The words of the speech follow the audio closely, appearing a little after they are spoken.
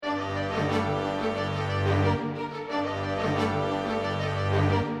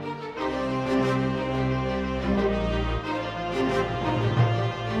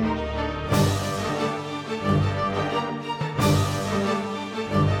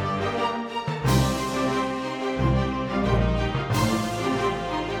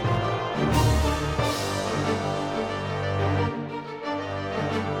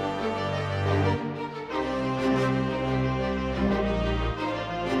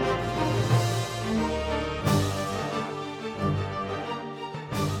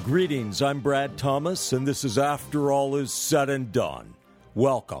Greetings, I'm Brad Thomas, and this is After All Is Said and Done.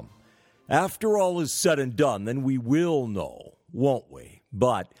 Welcome. After all is said and done, then we will know, won't we?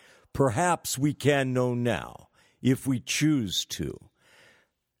 But perhaps we can know now, if we choose to.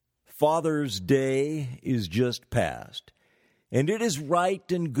 Father's Day is just past, and it is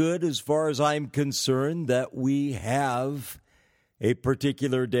right and good as far as I'm concerned that we have a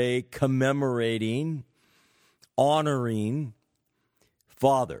particular day commemorating, honoring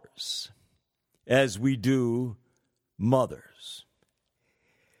fathers as we do mothers.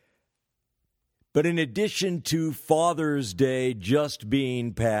 But in addition to Father's Day just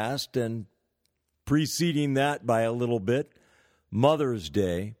being past and preceding that by a little bit, Mother's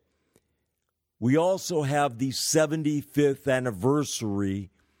Day, we also have the 75th anniversary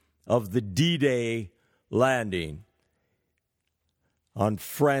of the D-Day landing on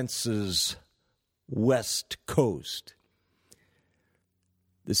France's west coast.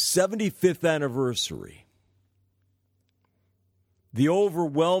 The 75th anniversary, the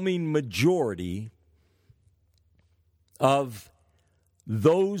overwhelming majority of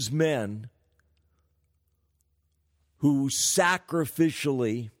those men who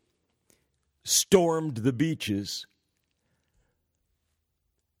sacrificially stormed the beaches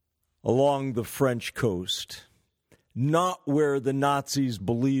along the French coast, not where the Nazis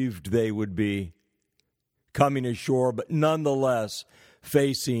believed they would be coming ashore, but nonetheless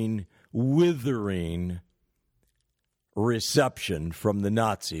facing withering reception from the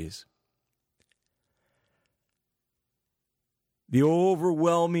Nazis. The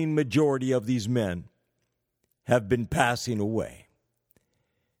overwhelming majority of these men have been passing away.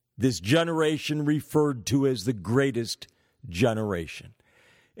 This generation referred to as the greatest generation.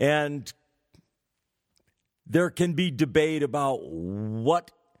 And there can be debate about what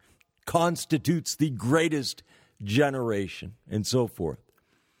constitutes the greatest generation and so forth.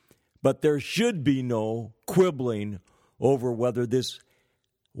 But there should be no quibbling over whether this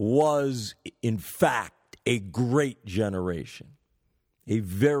was, in fact, a great generation, a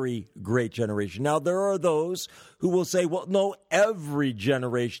very great generation. Now, there are those who will say, well, no, every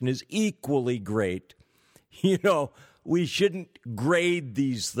generation is equally great. You know, we shouldn't grade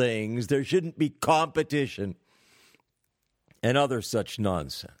these things. There shouldn't be competition and other such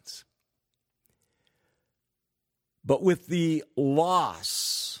nonsense. But with the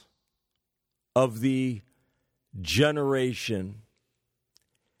loss of the generation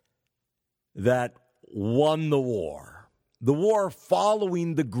that won the war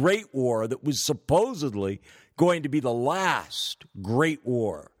following the Great War that was supposedly going to be the last great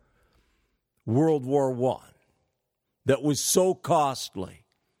war, World War I, that was so costly,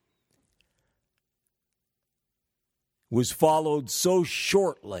 was followed so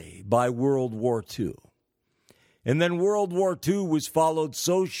shortly by World War II. And then World War II was followed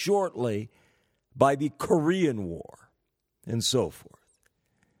so shortly by the Korean War and so forth.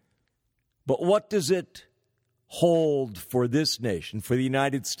 But what does it hold for this nation, for the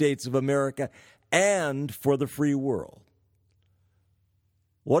United States of America, and for the free world?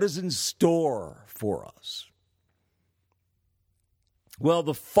 What is in store for us? Well,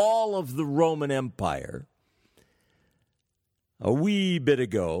 the fall of the Roman Empire a wee bit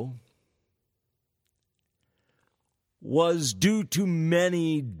ago was due to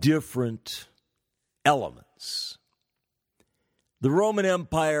many different elements. The Roman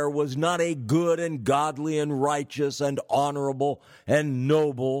Empire was not a good and godly and righteous and honorable and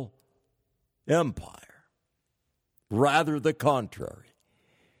noble empire. Rather the contrary.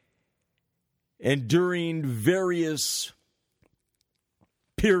 And during various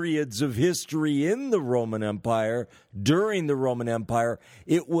periods of history in the Roman Empire, during the Roman Empire,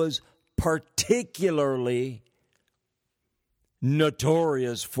 it was particularly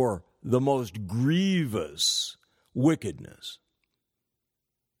notorious for the most grievous wickedness.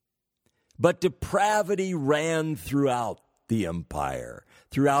 But depravity ran throughout the empire,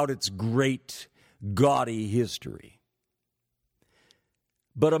 throughout its great, gaudy history.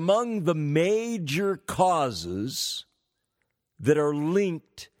 But among the major causes that are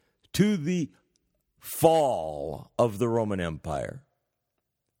linked to the fall of the Roman Empire,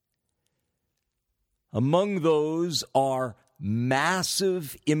 among those are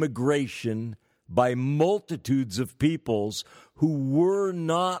massive immigration by multitudes of peoples who were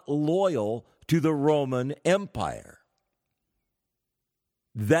not loyal to the Roman Empire.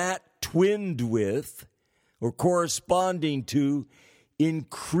 That twinned with, or corresponding to,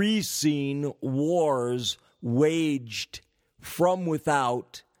 increasing wars waged from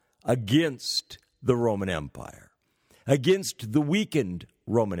without against the Roman Empire, against the weakened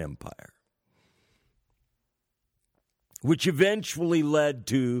Roman Empire. which eventually led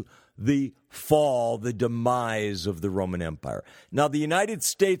to the fall, the demise of the Roman Empire. Now, the United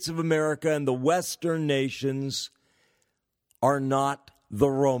States of America and the Western nations are not the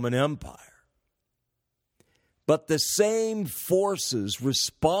Roman Empire. But the same forces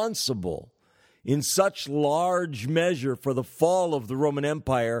responsible in such large measure for the fall of the Roman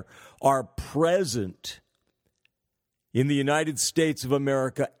Empire are present in the United States of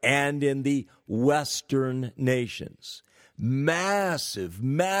America and in the Western nations. Massive,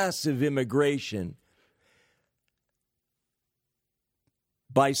 massive immigration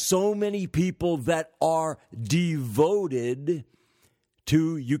by so many people that are devoted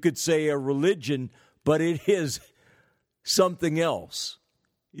to, you could say, a religion, but it is something else.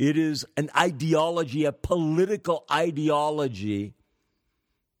 It is an ideology, a political ideology,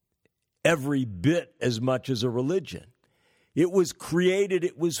 every bit as much as a religion. It was created,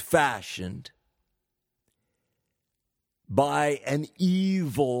 it was fashioned by an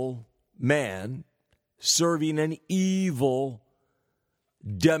evil man serving an evil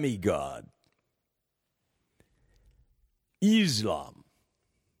demigod. Islam,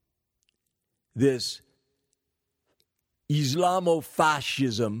 this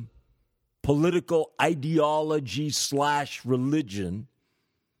Islamofascism, political ideology / religion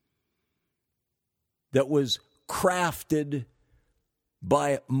that was crafted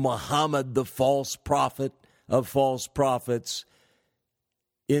by Muhammad, the false prophet of false prophets,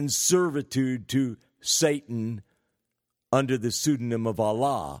 in servitude to Satan under the pseudonym of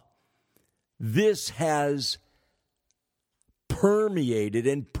Allah. This has permeated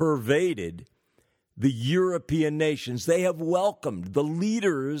and pervaded the European nations. They have welcomed, the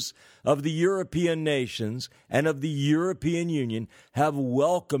leaders of the European nations and of the European Union have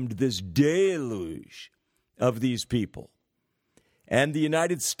welcomed this deluge of these people. And the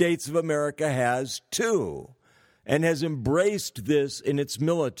United States of America has too, and has embraced this in its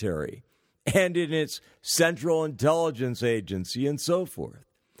military and in its Central Intelligence Agency and so forth.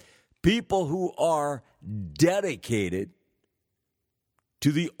 People who are dedicated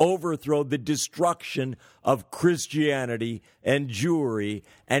to the overthrow, the destruction of Christianity and Jewry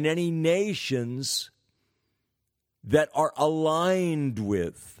and any nations that are aligned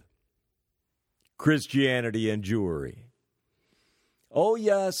with Christianity and Jewry. Oh,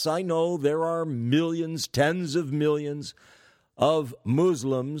 yes, I know there are millions, tens of millions of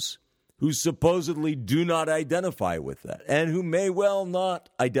Muslims who supposedly do not identify with that and who may well not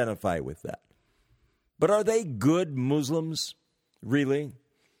identify with that. But are they good Muslims? Really?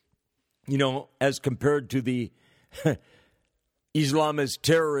 You know, as compared to the Islamist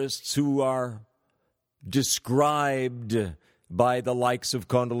terrorists who are described by the likes of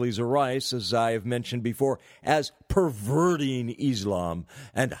Condoleezza Rice, as I have mentioned before, as perverting Islam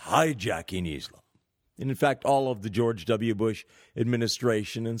and hijacking Islam. And in fact, all of the George W. Bush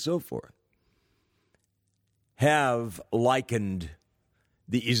administration and so forth have likened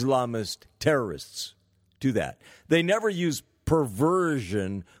the Islamist terrorists to that. They never use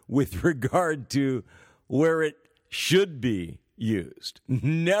perversion with regard to where it should be used.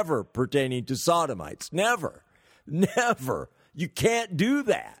 Never pertaining to sodomites. Never. Never. You can't do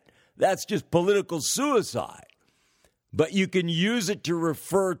that. That's just political suicide. But you can use it to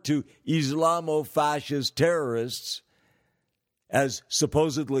refer to Islamo-fascist terrorists as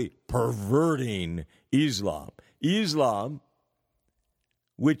supposedly perverting Islam. Islam,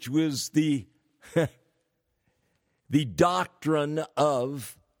 which was the doctrine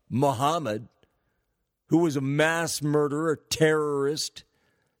of Muhammad, who was a mass murderer, terrorist,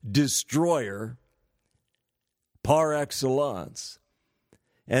 destroyer, par excellence.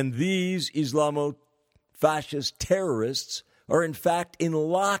 And these Islamo-fascist terrorists are in fact in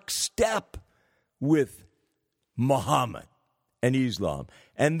lockstep with Muhammad and Islam.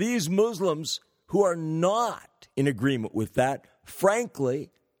 And these Muslims who are not in agreement with that,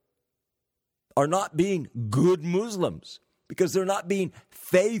 frankly, are not being good Muslims because they're not being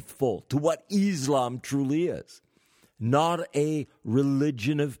faithful to what Islam truly is. Not a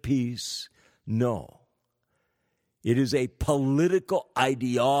religion of peace, no. It is a political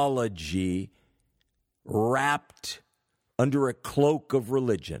ideology wrapped under a cloak of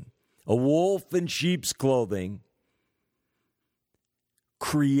religion, a wolf in sheep's clothing,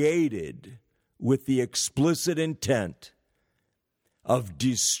 created with the explicit intent of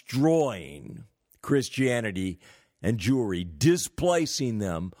destroying Christianity and Jewry, displacing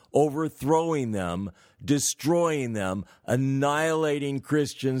them, overthrowing them, destroying them, annihilating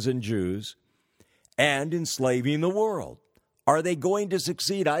Christians and Jews, and enslaving the world. Are they going to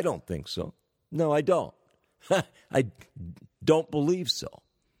succeed? I don't think so. No, I don't. I don't believe so.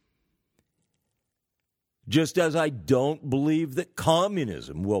 Just as I don't believe that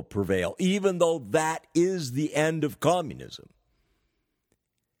communism will prevail, even though that is the end of communism.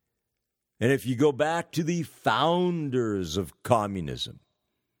 And if you go back to the founders of communism,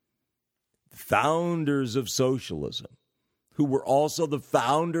 founders of socialism, who were also the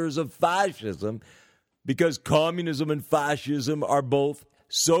founders of fascism, because communism and fascism are both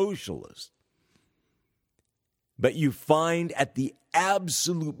socialist. But you find at the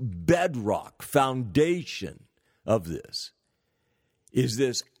absolute bedrock foundation of this is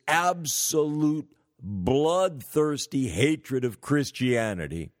this absolute bloodthirsty hatred of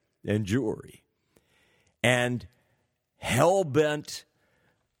Christianity and Jewry, and hell-bent,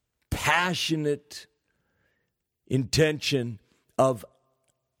 passionate intention of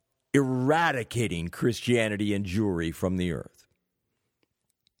eradicating Christianity and Jewry from the earth.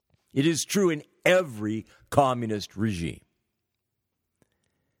 It is true in every communist regime.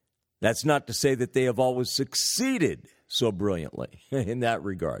 That's not to say that they have always succeeded so brilliantly in that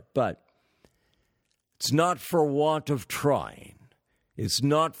regard, but it's not for want of trying. It's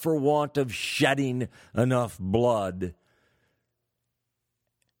not for want of shedding enough blood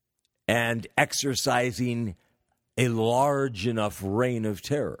and exercising a large enough reign of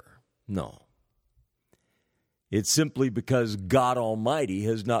terror. No. It's simply because God Almighty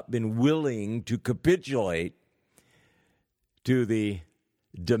has not been willing to capitulate to the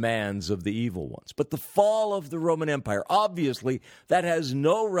demands of the evil ones. But the fall of the Roman Empire, obviously, that has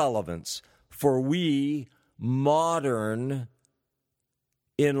no relevance for we modern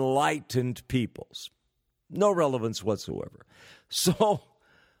enlightened peoples. No relevance whatsoever. So,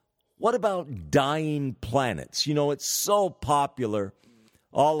 what about dying planets? You know, it's so popular,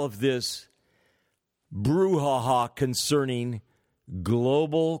 all of this brouhaha concerning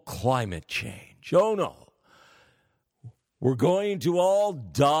global climate change. Oh, no. We're going to all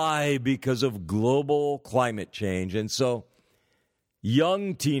die because of global climate change. And so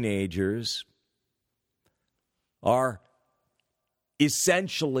young teenagers are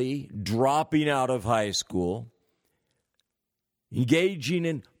essentially dropping out of high school, engaging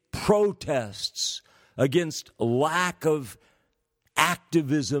in protests against lack of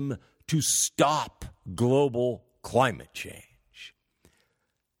activism to stop global climate change.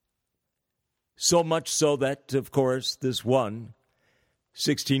 So much so that, of course, this one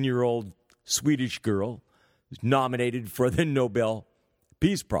 16-year-old Swedish girl is nominated for the Nobel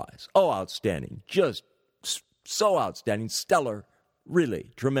Peace Prize. Oh, outstanding. Just so outstanding. Stellar.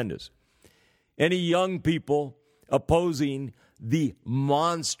 Really tremendous. Any young people opposing the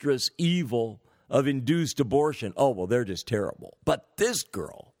monstrous evil of induced abortion, oh, well, they're just terrible. But this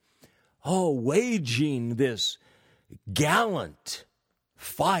girl, waging this gallant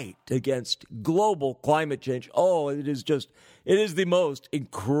fight against global climate change. Oh, it is the most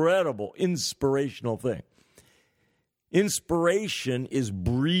incredible, inspirational thing. Inspiration is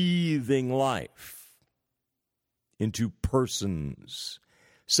breathing life into persons,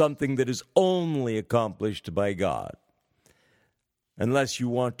 something that is only accomplished by God, unless you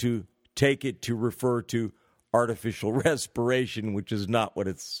want to take it to refer to artificial respiration, which is not what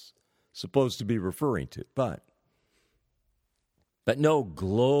it's supposed to be referring to. But no,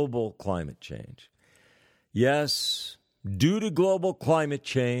 global climate change. Yes, due to global climate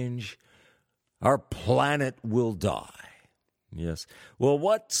change, our planet will die. Yes. Well,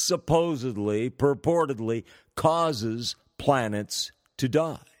 what purportedly causes planets to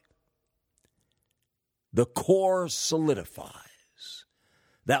die? The core solidifies.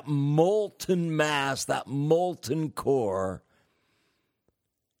 That molten mass, that molten core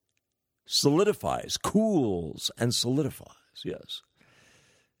solidifies, cools, and solidifies. Yes.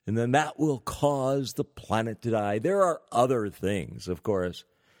 And then that will cause the planet to die. There are other things, of course,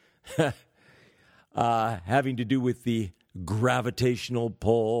 having to do with the gravitational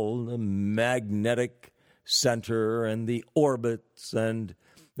pull, the magnetic center, and the orbits, and,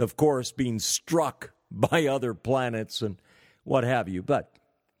 of course, being struck by other planets and what have you. But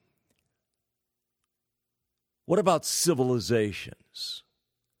what about civilizations?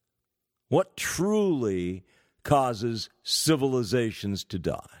 What truly causes civilizations to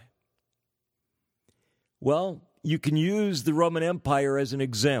die? Well, you can use the Roman Empire as an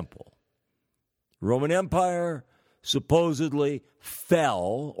example. Roman Empire supposedly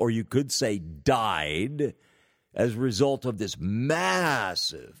fell, or you could say died, as a result of this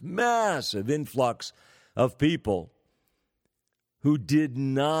massive influx of people who did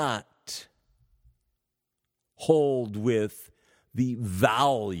not hold with the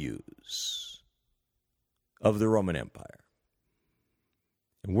values of the Roman Empire.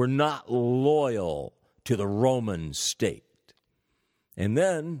 We're not loyal to the Roman state. And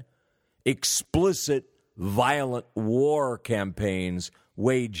then explicit violent war campaigns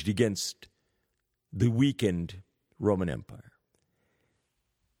waged against the weakened Roman Empire.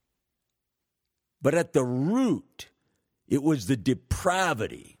 But at the root, it was the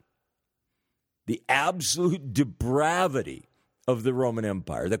depravity, the absolute depravity of the Roman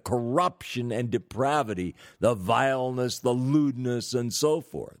Empire, the corruption and depravity, the vileness, the lewdness, and so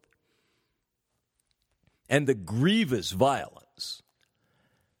forth, and the grievous violence,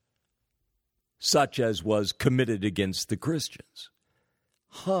 such as was committed against the Christians.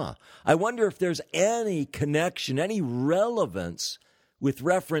 I wonder if there's any connection, any relevance with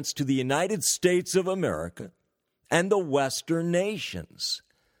reference to the United States of America and the Western nations,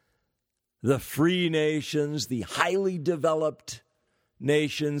 the free nations, the highly developed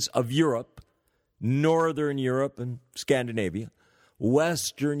nations of Europe, Northern Europe and Scandinavia,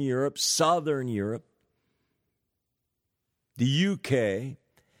 Western Europe, Southern Europe, the UK,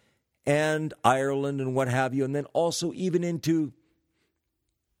 and Ireland and what have you, and then also even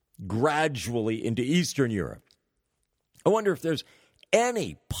gradually into Eastern Europe. I wonder if there's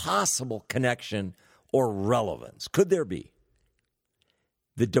any possible connection or relevance. Could there be?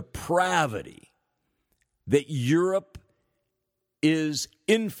 The depravity that Europe is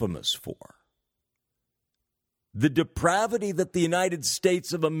infamous for. The depravity that the United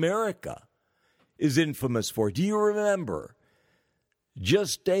States of America is infamous for. Do you remember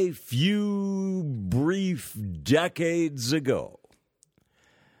just a few brief decades ago,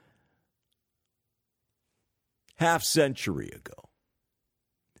 half-century ago,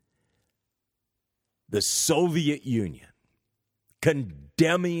 the Soviet Union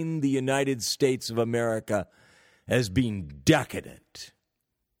condemning the United States of America as being decadent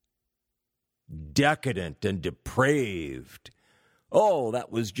and depraved. Oh,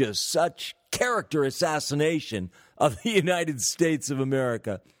 that was just such character assassination of the United States of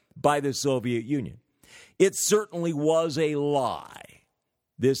America by the Soviet Union. It certainly was a lie.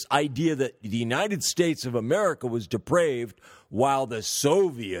 This idea that the United States of America was depraved while the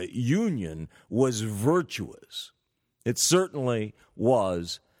Soviet Union was virtuous. It certainly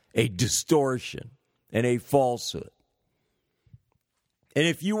was a distortion and a falsehood. And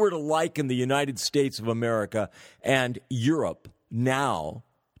if you were to liken the United States of America and Europe now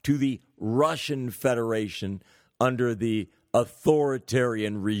to the Russian Federation under the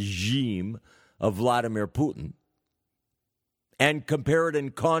authoritarian regime of Vladimir Putin, and compare it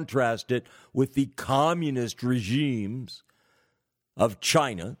and contrast it with the communist regimes of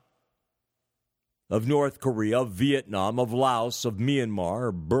China, of North Korea, of Vietnam, of Laos, of Myanmar,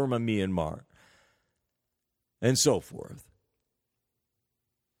 or Burma, Myanmar, and so forth,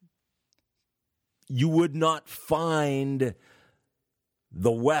 you would not find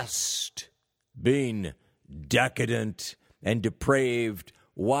the West being decadent and depraved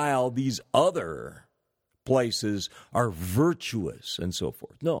while these other places are virtuous and so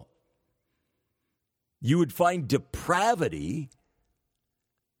forth. No. You would find depravity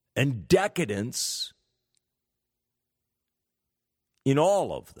and decadence in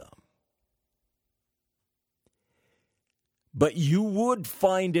all of them. But you would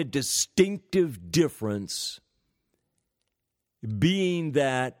find a distinctive difference, being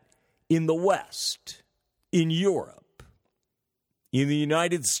that in the West, in Europe, in the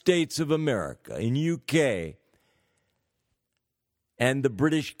United States of America, in UK, and the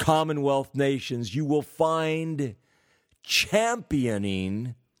British Commonwealth nations, you will find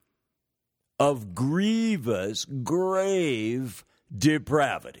championing of grievous, grave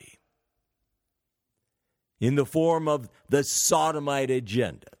depravity in the form of the sodomite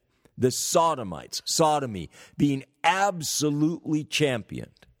agenda, the sodomites, sodomy, being absolutely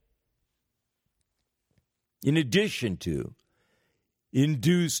championed. In addition to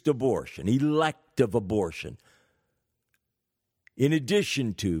induced abortion, elective abortion, in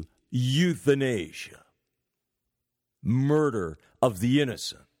addition to euthanasia, murder of the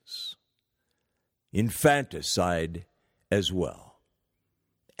innocents, infanticide as well,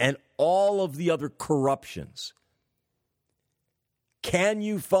 and all of the other corruptions. Can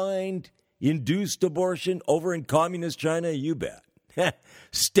you find induced abortion over in communist China? You bet.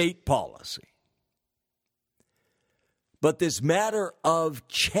 State policy. But this matter of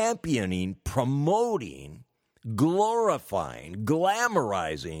championing, promoting, glorifying,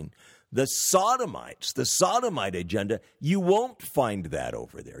 glamorizing the sodomites, the sodomite agenda, you won't find that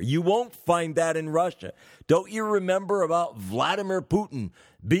over there. You won't find that in Russia. Don't you remember about Vladimir Putin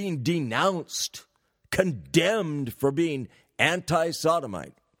being denounced, condemned for being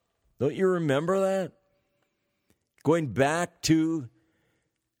anti-sodomite? Don't you remember that? Going back to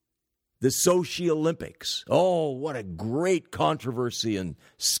The Sochi Olympics. Oh, what a great controversy and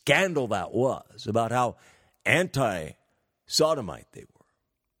scandal that was about how anti-sodomite they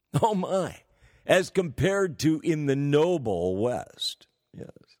were. Oh, my. As compared to in the noble West. Yes.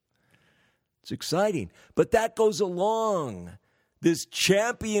 It's exciting. But that goes along. This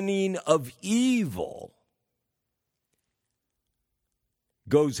championing of evil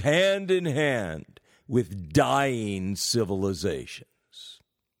goes hand in hand with dying civilizations.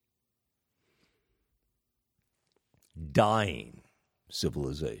 Dying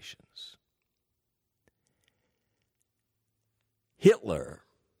civilizations. Hitler,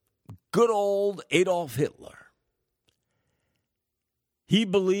 good old Adolf Hitler, he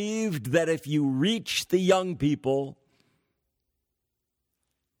believed that if you reach the young people,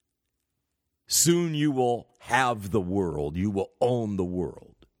 soon you will have the world. You will own the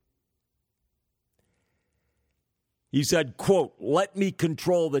world. He said, quote, "Let me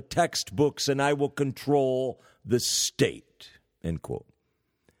control the textbooks and I will control the state," end quote.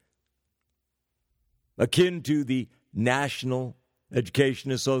 Akin to the National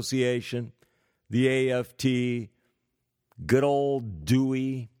Education Association, the AFT, good old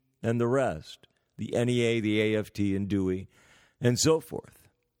Dewey, and the rest, the NEA, the AFT, and Dewey, and so forth,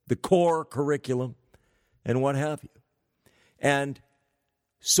 the core curriculum, and what have you. And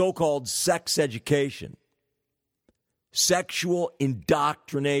so-called sex education, sexual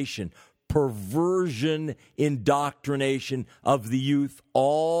indoctrination, perversion indoctrination of the youth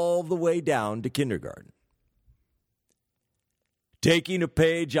all the way down to kindergarten. Taking a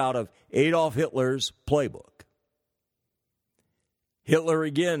page out of Adolf Hitler's playbook. Hitler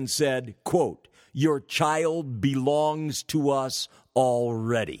again said, quote, "Your child belongs to us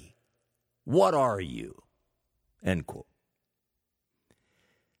already. What are you?" End quote.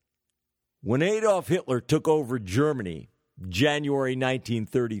 When Adolf Hitler took over Germany, January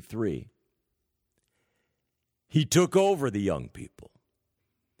 1933, he took over the young people.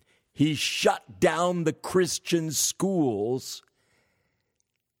 He shut down the Christian schools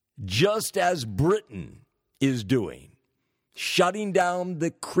just as Britain is doing, shutting down the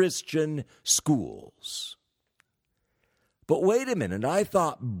Christian schools. But wait a minute, I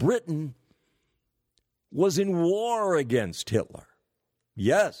thought Britain was in war against Hitler.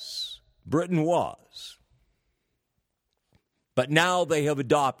 Yes, Britain was. But now they have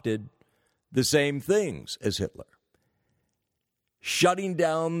adopted the same things as Hitler. Shutting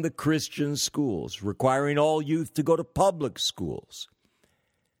down the Christian schools, requiring all youth to go to public schools,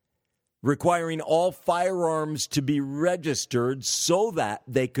 requiring all firearms to be registered so that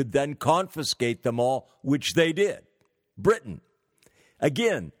they could then confiscate them all, which they did. Britain,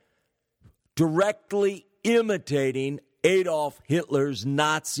 again, directly imitating Adolf Hitler's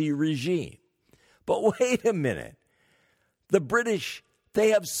Nazi regime. But wait a minute. The British, they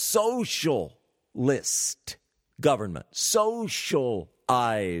have socialist government,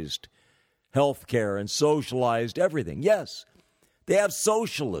 socialized healthcare and socialized everything. Yes, they have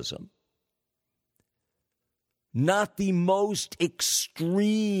socialism. Not the most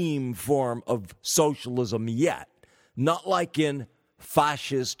extreme form of socialism yet. Not like in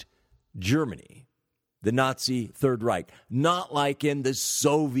fascist Germany, the Nazi Third Reich. Not like in the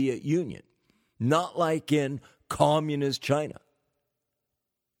Soviet Union. Not like in communist China.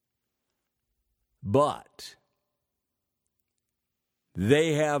 But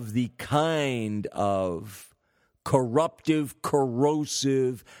they have the kind of corruptive,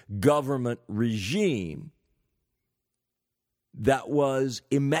 corrosive government regime that was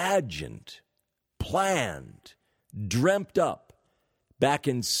imagined, planned, dreamt up back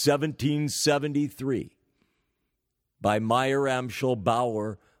in 1773 by Meyer Amschel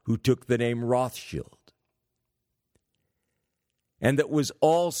Bauer, who took the name Rothschild. And that was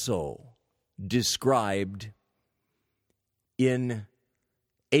also described in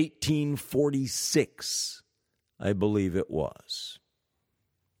 1846, I believe it was,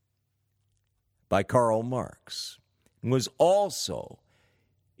 by Karl Marx. And was also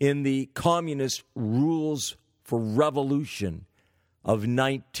in the Communist Rules for Revolution of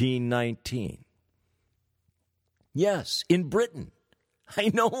 1919. Yes, in Britain. I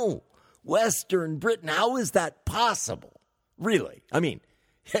know, Western Britain. How is that possible? Really? I mean,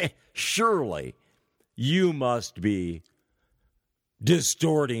 surely you must be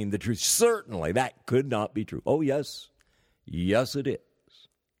distorting the truth. Certainly, that could not be true. Oh, yes. Yes, it is.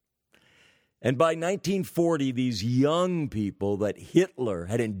 And by 1940, these young people that Hitler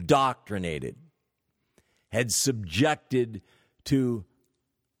had indoctrinated, had subjected to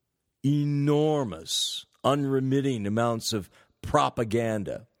enormous, unremitting amounts of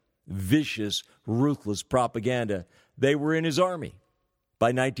propaganda, vicious, ruthless propaganda, they were in his army. by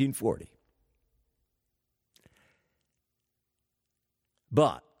 1940.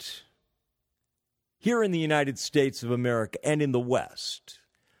 But here in the United States of America and in the West,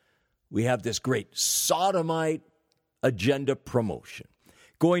 we have this great sodomite agenda promotion.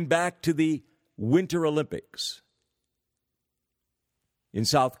 Going back to the Winter Olympics in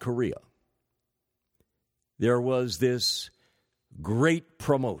South Korea, there was this great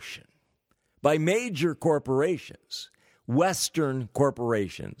promotion by major corporations, Western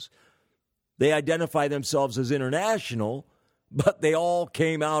corporations. They identify themselves as international, but they all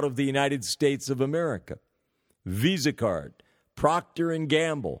came out of the United States of America. Visa Card, Procter &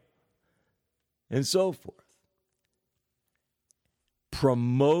 Gamble, and so forth.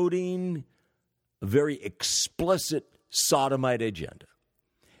 Promoting a very explicit sodomite agenda.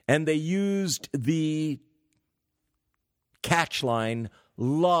 And they used the catchline,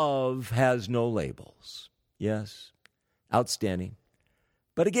 love has no labels. Yes, outstanding.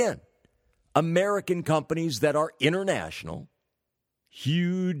 But again, American companies that are international,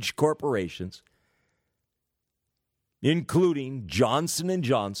 huge corporations, including Johnson &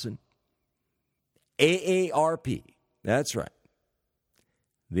 Johnson, AARP, that's right,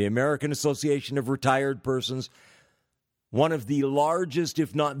 the American Association of Retired Persons, one of the largest,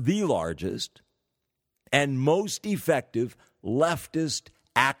 if not the largest, and most effective leftist,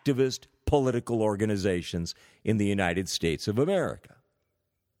 activist political organizations in the United States of America.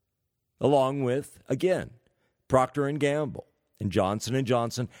 Along with, again, Procter & Gamble and Johnson &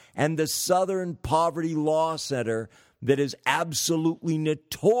 Johnson and the Southern Poverty Law Center that is absolutely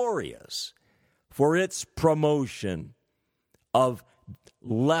notorious for its promotion of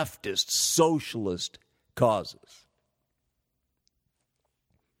leftist, socialist causes.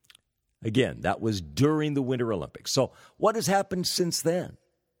 Again, that was during the Winter Olympics. So what has happened since then?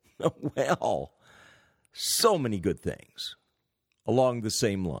 Well, so many good things along the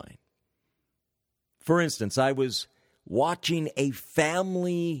same line. For instance, I was watching a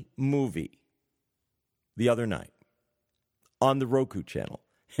family movie the other night on the Roku channel,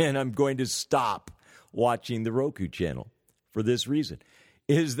 and I'm going to stop watching the Roku channel for this reason,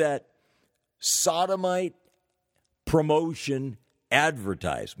 is that sodomite promotion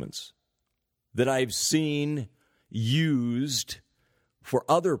advertisements that I've seen used for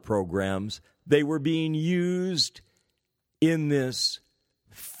other programs, they were being used in this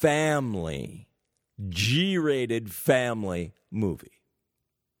family, G-rated family movie.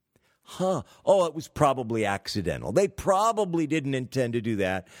 Oh, it was probably accidental. They probably didn't intend to do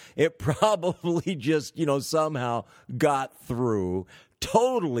that. It probably just, somehow got through.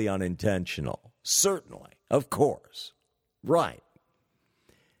 Totally unintentional. Certainly. Of course. Right.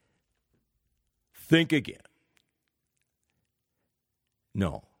 Think again.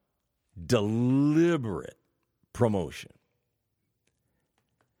 No. Deliberate promotion.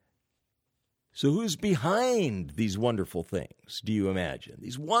 So who's behind these wonderful things, do you imagine?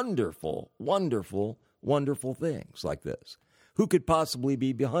 These wonderful, wonderful, wonderful things like this. Who could possibly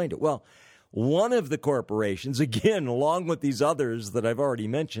be behind it? Well, one of the corporations, again, along with these others that I've already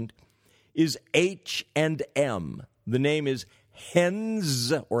mentioned, is H&M. The name is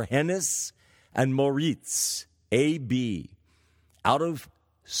Hennes or Hennes and Mauritz, AB, out of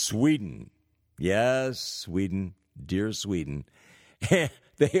Sweden. Yes, Sweden, dear Sweden.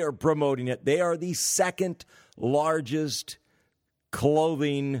 They are promoting it. They are the second largest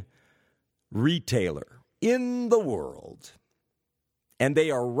clothing retailer in the world. And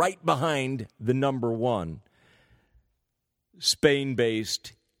they are right behind the number one,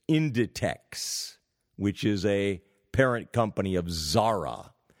 Spain-based Inditex, which is a parent company of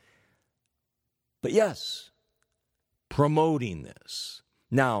Zara. But yes, promoting this.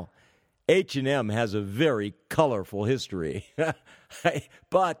 Now, H&M has a very colorful history,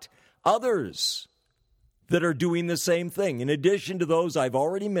 but others that are doing the same thing, in addition to those I've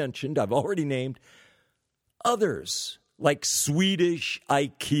already mentioned, I've already named, others like Swedish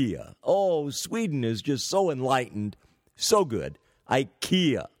IKEA. Oh, Sweden is just so enlightened, so good.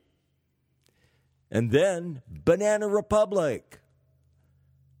 IKEA. And then Banana Republic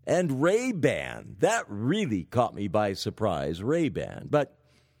and Ray-Ban. That really caught me by surprise, Ray-Ban. But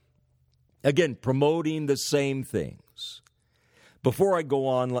again, promoting the same things. Before I go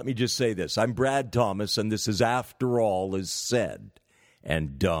on, let me just say this. I'm Brad Thomas, and this is After All Is Said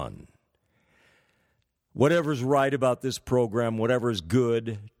and Done. Whatever's right about this program, whatever's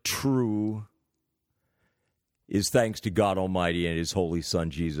good, true, is thanks to God Almighty and His Holy Son,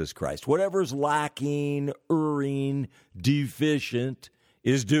 Jesus Christ. Whatever's lacking, erring, deficient,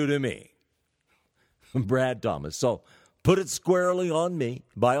 is due to me. Brad Thomas. So put it squarely on me,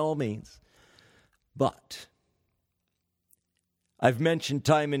 by all means. But I've mentioned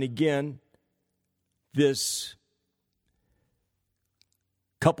time and again this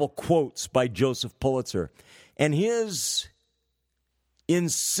couple quotes by Joseph Pulitzer and his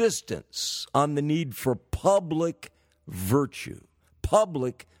insistence on the need for public virtue.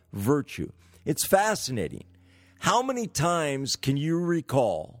 Public virtue. It's fascinating. How many times can you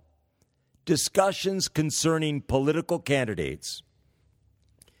recall discussions concerning political candidates,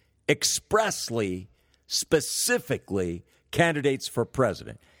 expressly, specifically candidates for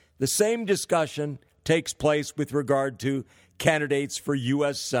president? The same discussion takes place with regard to candidates for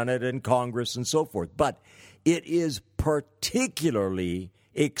U.S. Senate and Congress and so forth. But it is particularly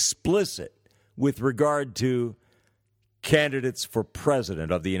explicit with regard to candidates for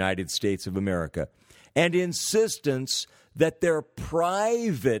president of the United States of America, and insistence that their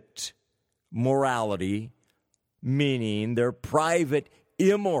private morality, meaning their private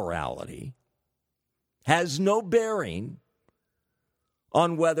immorality, has no bearing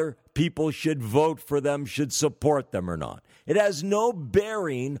on whether people should vote for them, should support them or not. It has no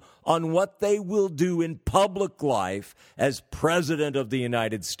bearing on what they will do in public life as President of the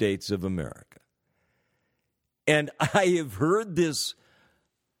United States of America. And I have heard this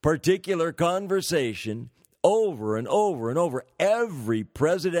particular conversation over and over and over every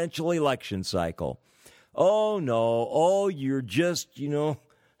presidential election cycle. Oh, no. Oh, you're just, you're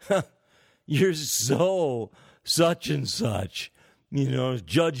so such and such,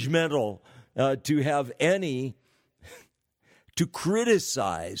 judgmental to have to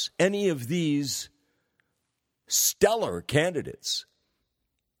criticize any of these stellar candidates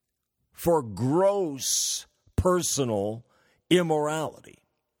for gross personal immorality.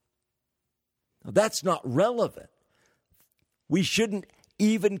 Now, that's not relevant. We shouldn't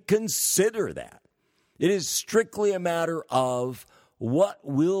even consider that. It is strictly a matter of what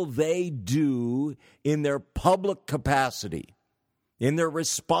will they do in their public capacity, in their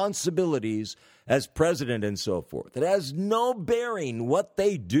responsibilities as president and so forth. It has no bearing what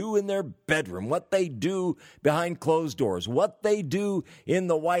they do in their bedroom, what they do behind closed doors, what they do in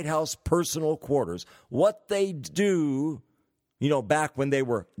the White House personal quarters, what they do, back when they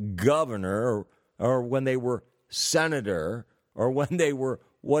were governor or when they were senator or when they were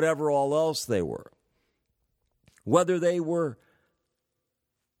whatever all else they were. Whether they were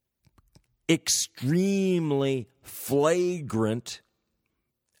extremely flagrant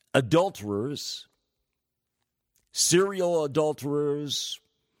adulterers, serial adulterers,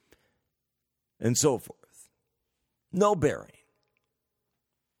 and so forth. No bearing.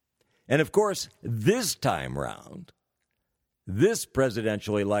 And of course, this time round, this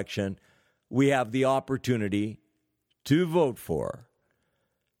presidential election, we have the opportunity to vote for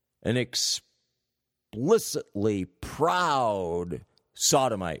an explicitly proud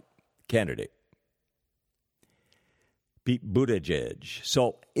sodomite candidate, Pete Buttigieg.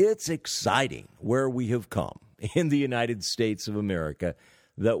 So it's exciting where we have come in the United States of America,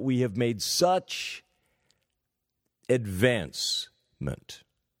 that we have made such advancement,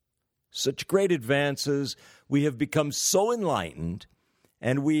 such great advances. We have become so enlightened,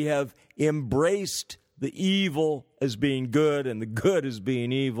 and we have embraced the evil as being good and the good as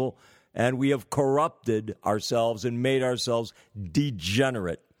being evil, and we have corrupted ourselves and made ourselves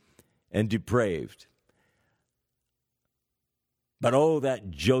degenerate and depraved. But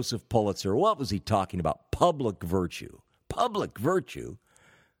that Joseph Pulitzer, what was he talking about? Public virtue. Public virtue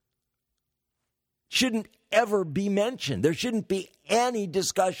shouldn't ever be mentioned. There shouldn't be any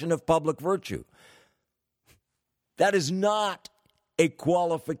discussion of public virtue. That is not a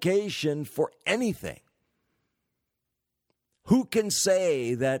qualification for anything. Who can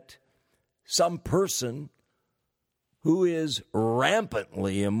say that some person who is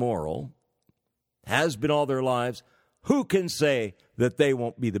rampantly immoral, has been all their lives, who can say that they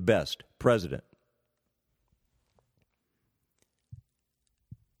won't be the best president?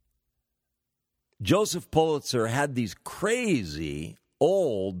 Joseph Pulitzer had these crazy,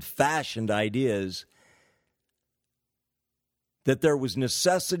 old-fashioned ideas that there was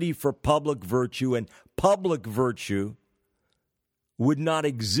necessity for public virtue, and public virtue would not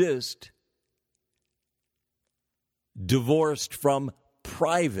exist divorced from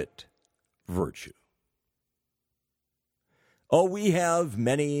private virtue. We have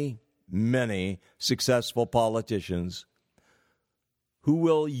many, many successful politicians who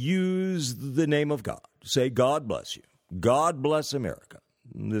will use the name of God, say, God bless you, God bless America,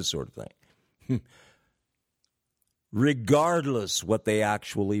 this sort of thing, regardless what they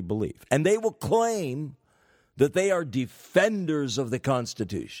actually believe. And they will claim that they are defenders of the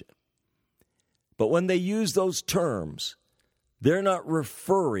Constitution. But when they use those terms, they're not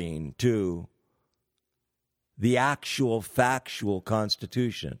referring to the actual factual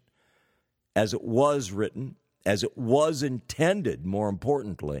Constitution as it was written, as it was intended, more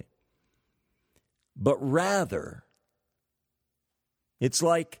importantly, but rather it's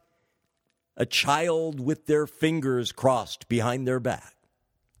like a child with their fingers crossed behind their back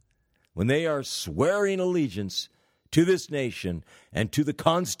when they are swearing allegiance to this nation and to the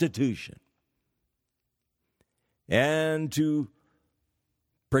Constitution and to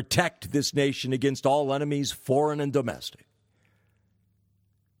protect this nation against all enemies, foreign and domestic.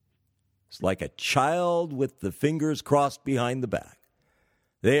 It's like a child with the fingers crossed behind the back.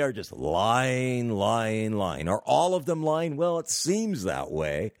 They are just lying. Are all of them lying? Well, it seems that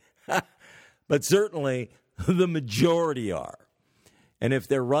way. But certainly the majority are. And if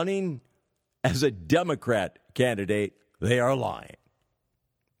they're running as a Democrat candidate, they are lying.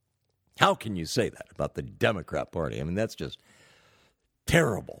 How can you say that about the Democrat Party? I mean, that's just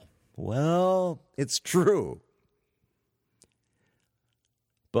terrible. Well, it's true.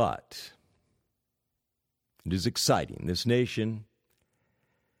 But it is exciting. This nation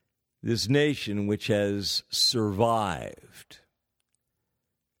which has survived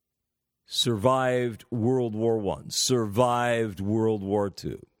World War I, survived World War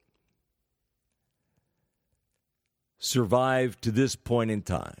II, survived to this point in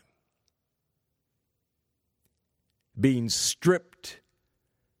time, being stripped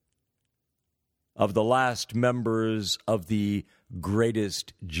of the last members of the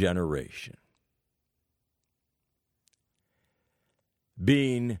greatest generation,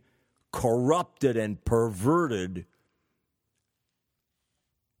 being corrupted and perverted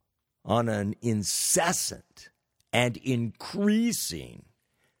on an incessant and increasing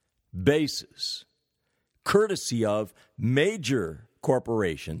basis, courtesy of major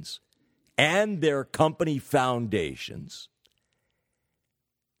corporations and their company foundations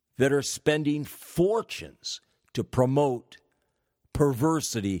that are spending fortunes to promote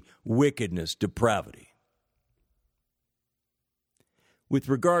perversity, wickedness, depravity. With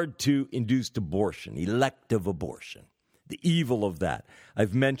regard to induced abortion, elective abortion, the evil of that,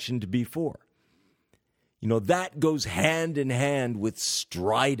 I've mentioned before. You know, that goes hand in hand with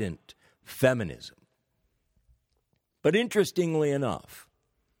strident feminism. But interestingly enough,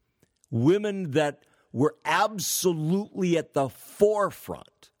 women that were absolutely at the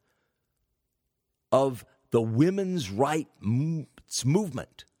forefront of the women's rights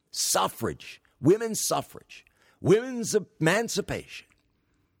movement, suffrage, women's emancipation,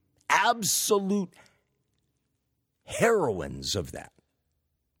 absolute heroines of that,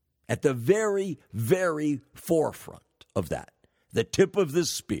 at the very, very forefront of that, the tip of the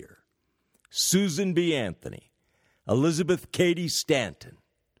spear, Susan B. Anthony, Elizabeth Cady Stanton.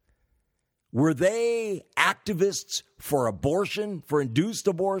 Were they activists for abortion, for induced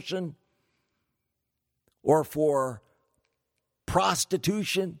abortion, or for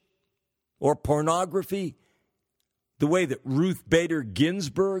prostitution or pornography, the way that Ruth Bader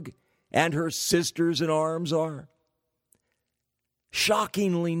Ginsburg and her sisters in arms are?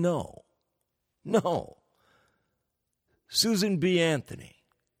 Shockingly, no. No. Susan B. Anthony,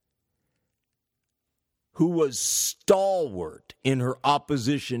 who was stalwart in her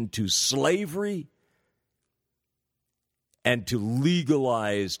opposition to slavery and to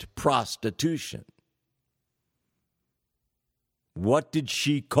legalized prostitution. What did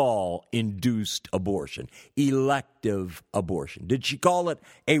she call induced abortion? Elective abortion. Did she call it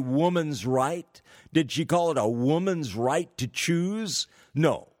a woman's right? Did she call it a woman's right to choose?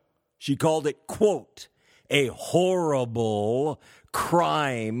 No. She called it, quote, a horrible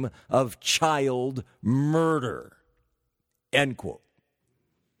crime of child murder, end quote.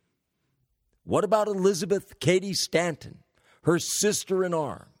 What about Elizabeth Cady Stanton, her sister in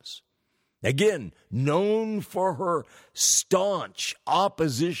arms? Again, known for her staunch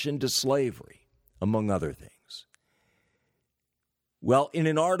opposition to slavery, among other things. Well, in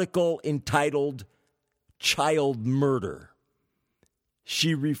an article entitled Child Murder,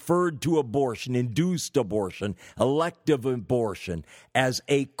 she referred to abortion, induced abortion, elective abortion, as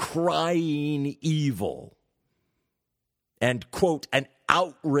a crying evil and, quote, an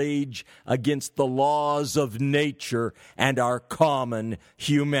outrage against the laws of nature and our common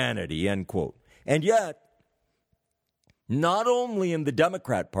humanity, end quote. And yet, not only in the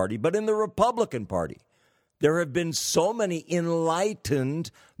Democrat Party, but in the Republican Party, there have been so many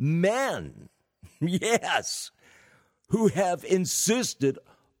enlightened men, yes, who have insisted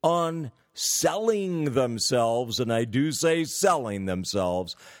on selling themselves, and I do say selling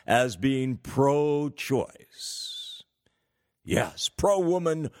themselves, as being pro-choice. Yes,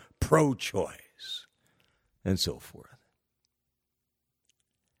 pro-woman, pro-choice, and so forth.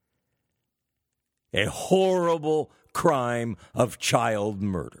 a horrible crime of child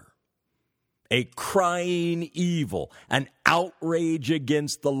murder, a crying evil, an outrage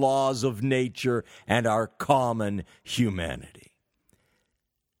against the laws of nature and our common humanity.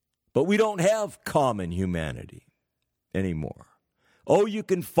 But we don't have common humanity anymore. Oh, you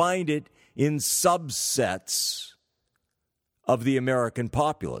can find it in subsets of the American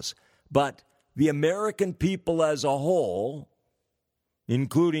populace, but the American people as a whole,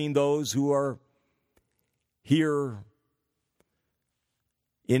 including those who are here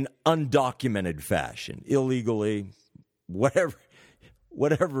in undocumented fashion, illegally,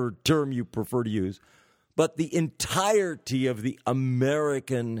 whatever term you prefer to use, but the entirety of the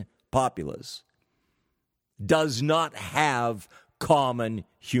American populace does not have common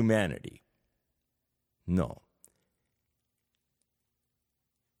humanity. No.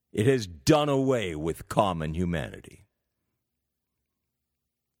 It has done away with common humanity,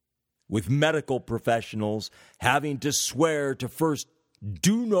 with medical professionals having to swear to first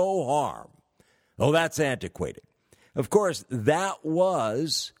do no harm. Oh, that's antiquated. Of course, that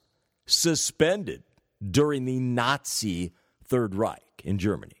was suspended during the Nazi Third Reich in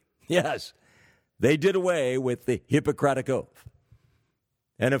Germany. Yes, they did away with the Hippocratic Oath.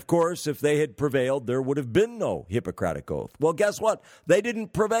 And of course, if they had prevailed, there would have been no Hippocratic Oath. Well, guess what? They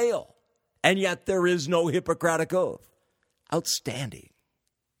didn't prevail. And yet there is no Hippocratic Oath. Outstanding.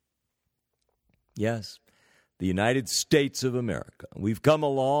 Yes, the United States of America. We've come a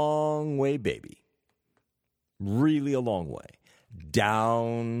long way, baby. Really a long way.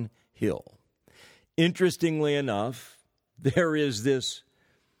 Downhill. Interestingly enough, there is this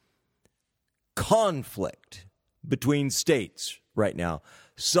conflict between states right now.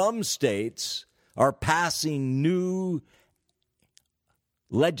 Some states are passing new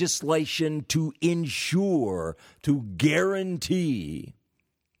legislation to ensure, to guarantee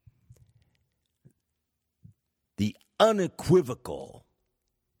the unequivocal,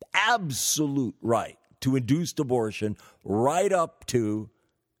 absolute right to induced abortion right up to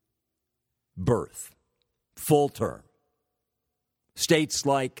birth, full term. States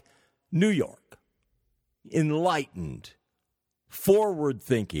like New York, enlightened,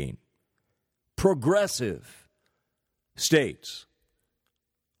 forward-thinking, progressive states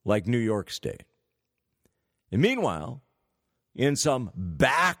like New York State. And meanwhile, in some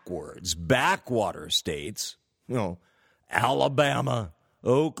backwater states, Alabama,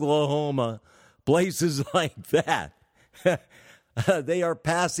 Oklahoma, places like that, they are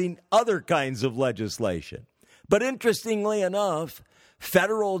passing other kinds of legislation. But interestingly enough,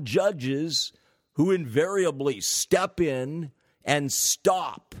 federal judges who invariably step in and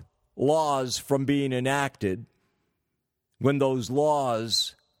stop laws from being enacted when those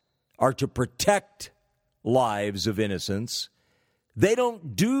laws are to protect lives of innocents, they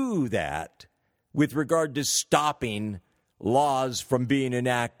don't do that with regard to stopping laws from being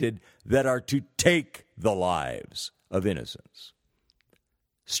enacted that are to take the lives of innocents.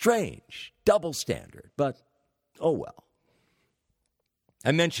 Strange, double standard, but oh well.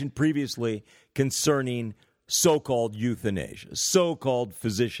 I mentioned previously concerning so-called euthanasia, so-called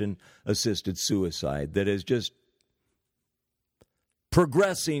physician-assisted suicide that is just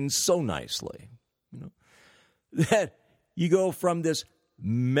progressing so nicely. That you go from this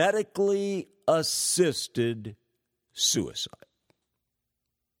medically assisted suicide,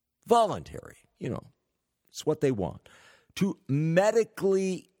 voluntary, it's what they want, to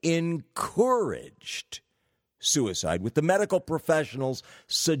medically encouraged suicide, with the medical professionals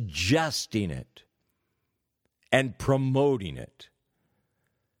suggesting it and promoting it,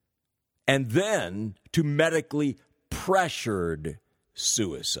 and then to medically pressured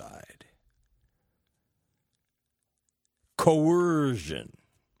suicide, coercion,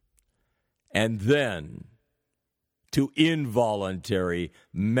 and then to involuntary,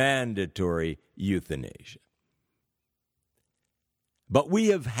 mandatory euthanasia. But we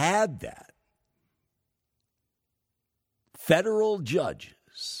have had that. Federal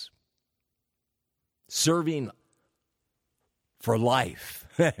judges serving for life,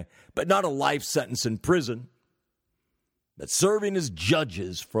 but not a life sentence in prison, but serving as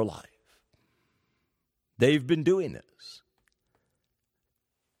judges for life. They've been doing this.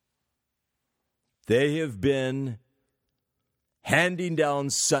 They have been handing down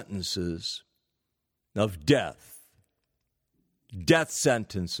sentences of death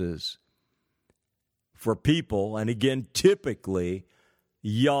sentences for people, and again, typically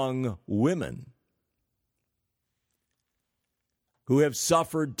young women who have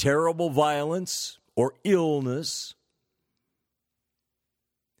suffered terrible violence or illness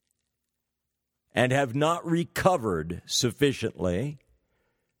and have not recovered sufficiently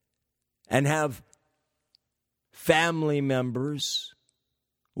and have family members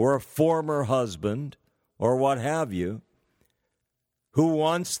or a former husband or what have you who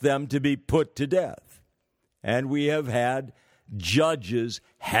wants them to be put to death. And we have had judges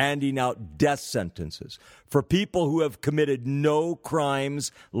handing out death sentences for people who have committed no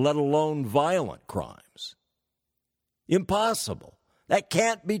crimes, let alone violent crimes. Impossible. That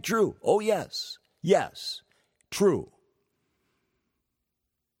can't be true. Oh, yes. Yes. True.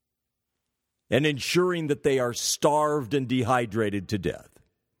 And ensuring that they are starved and dehydrated to death.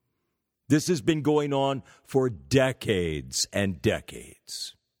 This has been going on for decades and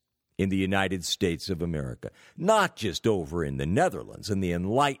decades in the United States of America. Not just over in the Netherlands, in the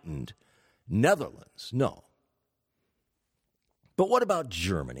enlightened Netherlands, no. But what about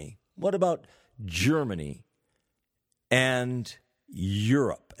Germany? What about Germany and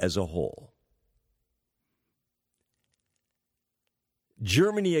Europe as a whole?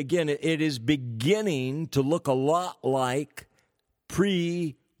 Germany, again, it is beginning to look a lot like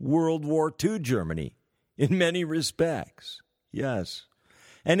pre-World War II Germany in many respects. Yes.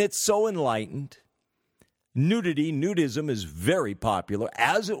 And it's so enlightened. Nudism is very popular,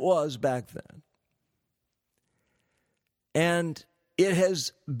 as it was back then. And it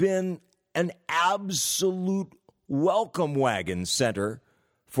has been an absolute welcome wagon center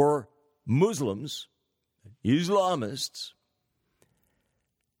for Muslims, Islamists,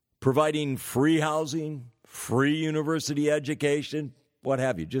 providing free housing, free university education, what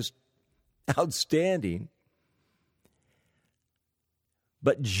have you, just outstanding.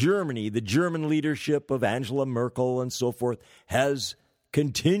 But Germany, the German leadership of Angela Merkel and so forth, has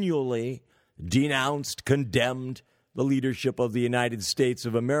continually denounced, condemned the leadership of the United States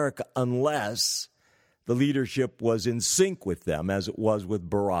of America unless the leadership was in sync with them, as it was with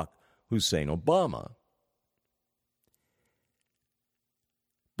Barack Hussein Obama.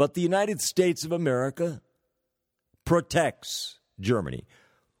 But the United States of America protects Germany.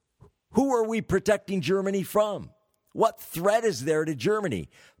 Who are we protecting Germany from? What threat is there to Germany?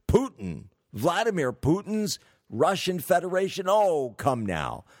 Putin, Vladimir Putin's Russian Federation? Oh, come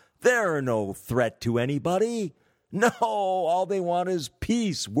now. They're no threat to anybody. No, all they want is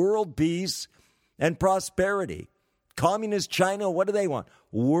peace, world peace, and prosperity. Communist China, what do they want?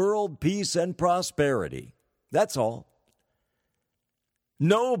 World peace and prosperity. That's all.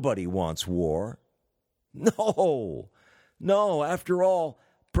 Nobody wants war. No. After all,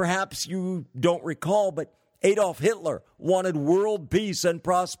 perhaps you don't recall, but Adolf Hitler wanted world peace and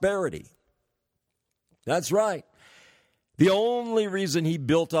prosperity. That's right. The only reason he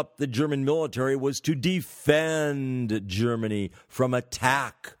built up the German military was to defend Germany from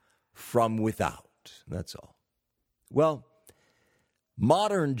attack from without. That's all. Well,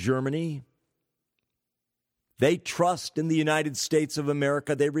 modern Germany, they trust in the United States of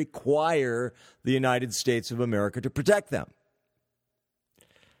America. They require the United States of America to protect them.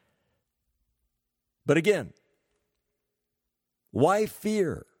 But again, why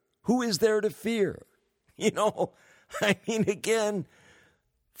fear? Who is there to fear? Again,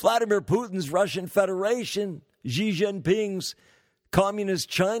 Vladimir Putin's Russian Federation, Xi Jinping's Communist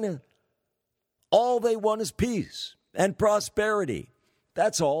China, all they want is peace and prosperity.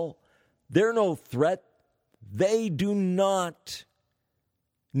 That's all. They're no threat. They do not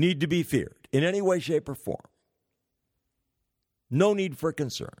need to be feared in any way, shape, or form. No need for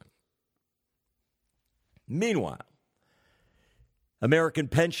concern. Meanwhile, American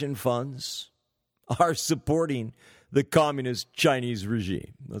pension funds are supporting the communist Chinese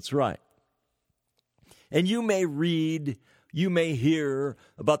regime. That's right. And you may read, you may hear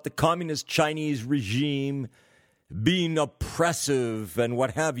about the communist Chinese regime being oppressive and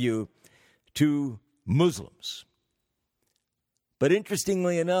what have you to Muslims. But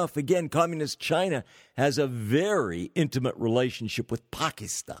interestingly enough, again, communist China has a very intimate relationship with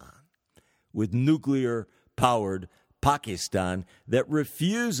Pakistan, with nuclear-powered Pakistan that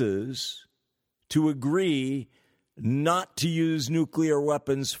refuses to agree not to use nuclear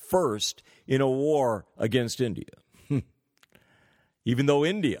weapons first in a war against India. Even though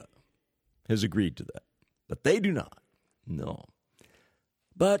India has agreed to that. But they do not. No.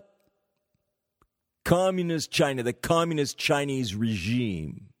 But communist China, the communist Chinese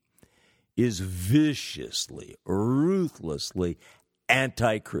regime, is viciously, ruthlessly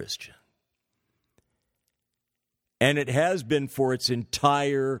anti-Christian. And it has been for its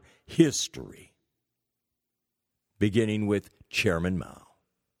entire history, beginning with Chairman Mao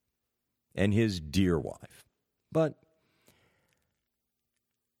and his dear wife. But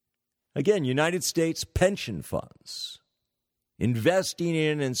again, United States pension funds investing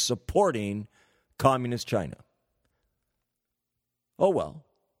in and supporting communist China. Oh, well.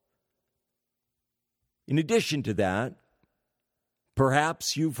 In addition to that,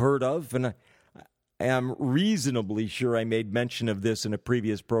 perhaps you've heard of, and I am reasonably sure I made mention of this in a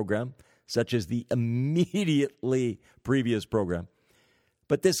previous program, such as the immediately previous program,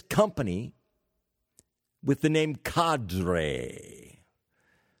 but this company with the name Cadre,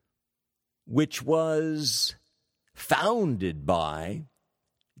 which was founded by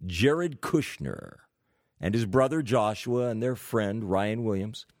Jared Kushner and his brother Joshua and their friend Ryan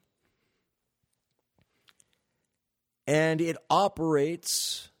Williams. And it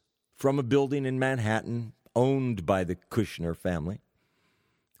operates from a building in Manhattan owned by the Kushner family.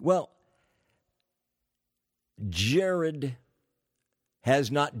 Well, Jared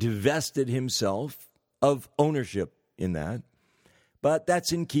has not divested himself of ownership in that, but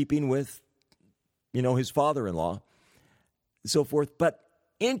that's in keeping with, his father-in-law, and so forth. But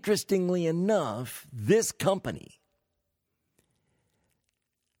interestingly enough, this company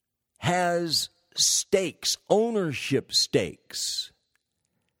has ownership stakes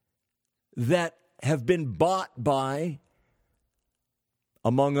that have been bought by,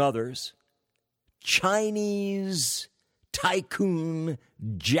 among others, Chinese tycoon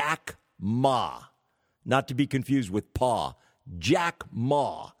Jack Ma. Not to be confused with Pa. Jack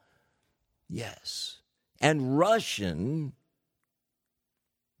Ma. Yes. And Russian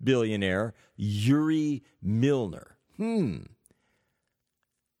billionaire Yuri Milner.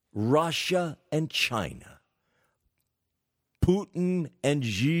 Russia and China. Putin and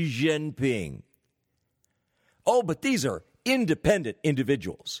Xi Jinping. Oh, but these are independent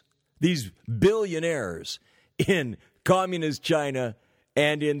individuals. These billionaires in communist China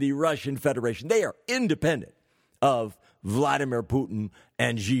and in the Russian Federation, they are independent of Vladimir Putin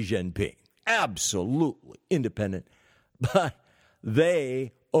and Xi Jinping. Absolutely independent. But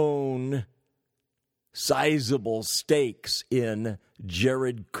they own sizable stakes in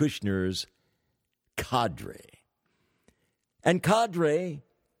Jared Kushner's Cadre. And Cadre,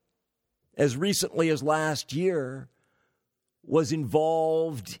 as recently as last year, was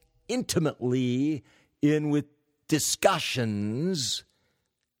involved intimately with discussions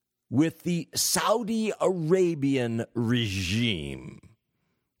with the Saudi Arabian regime.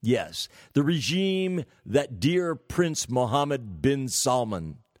 Yes, the regime that dear Prince Mohammed bin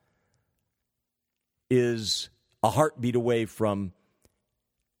Salman is a heartbeat away from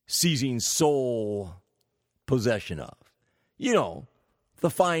seizing sole possession of. The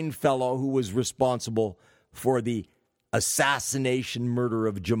fine fellow who was responsible for the assassination murder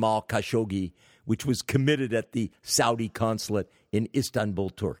of Jamal Khashoggi, which was committed at the Saudi consulate in Istanbul,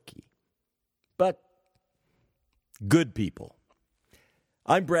 Turkey. But good people.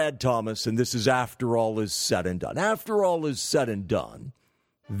 I'm Brad Thomas, and this is After All Is Said and Done. After all is said and done,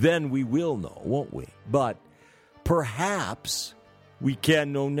 then we will know, won't we? But perhaps we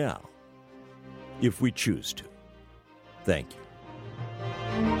can know now, if we choose to. Thank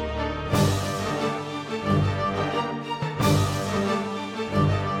you.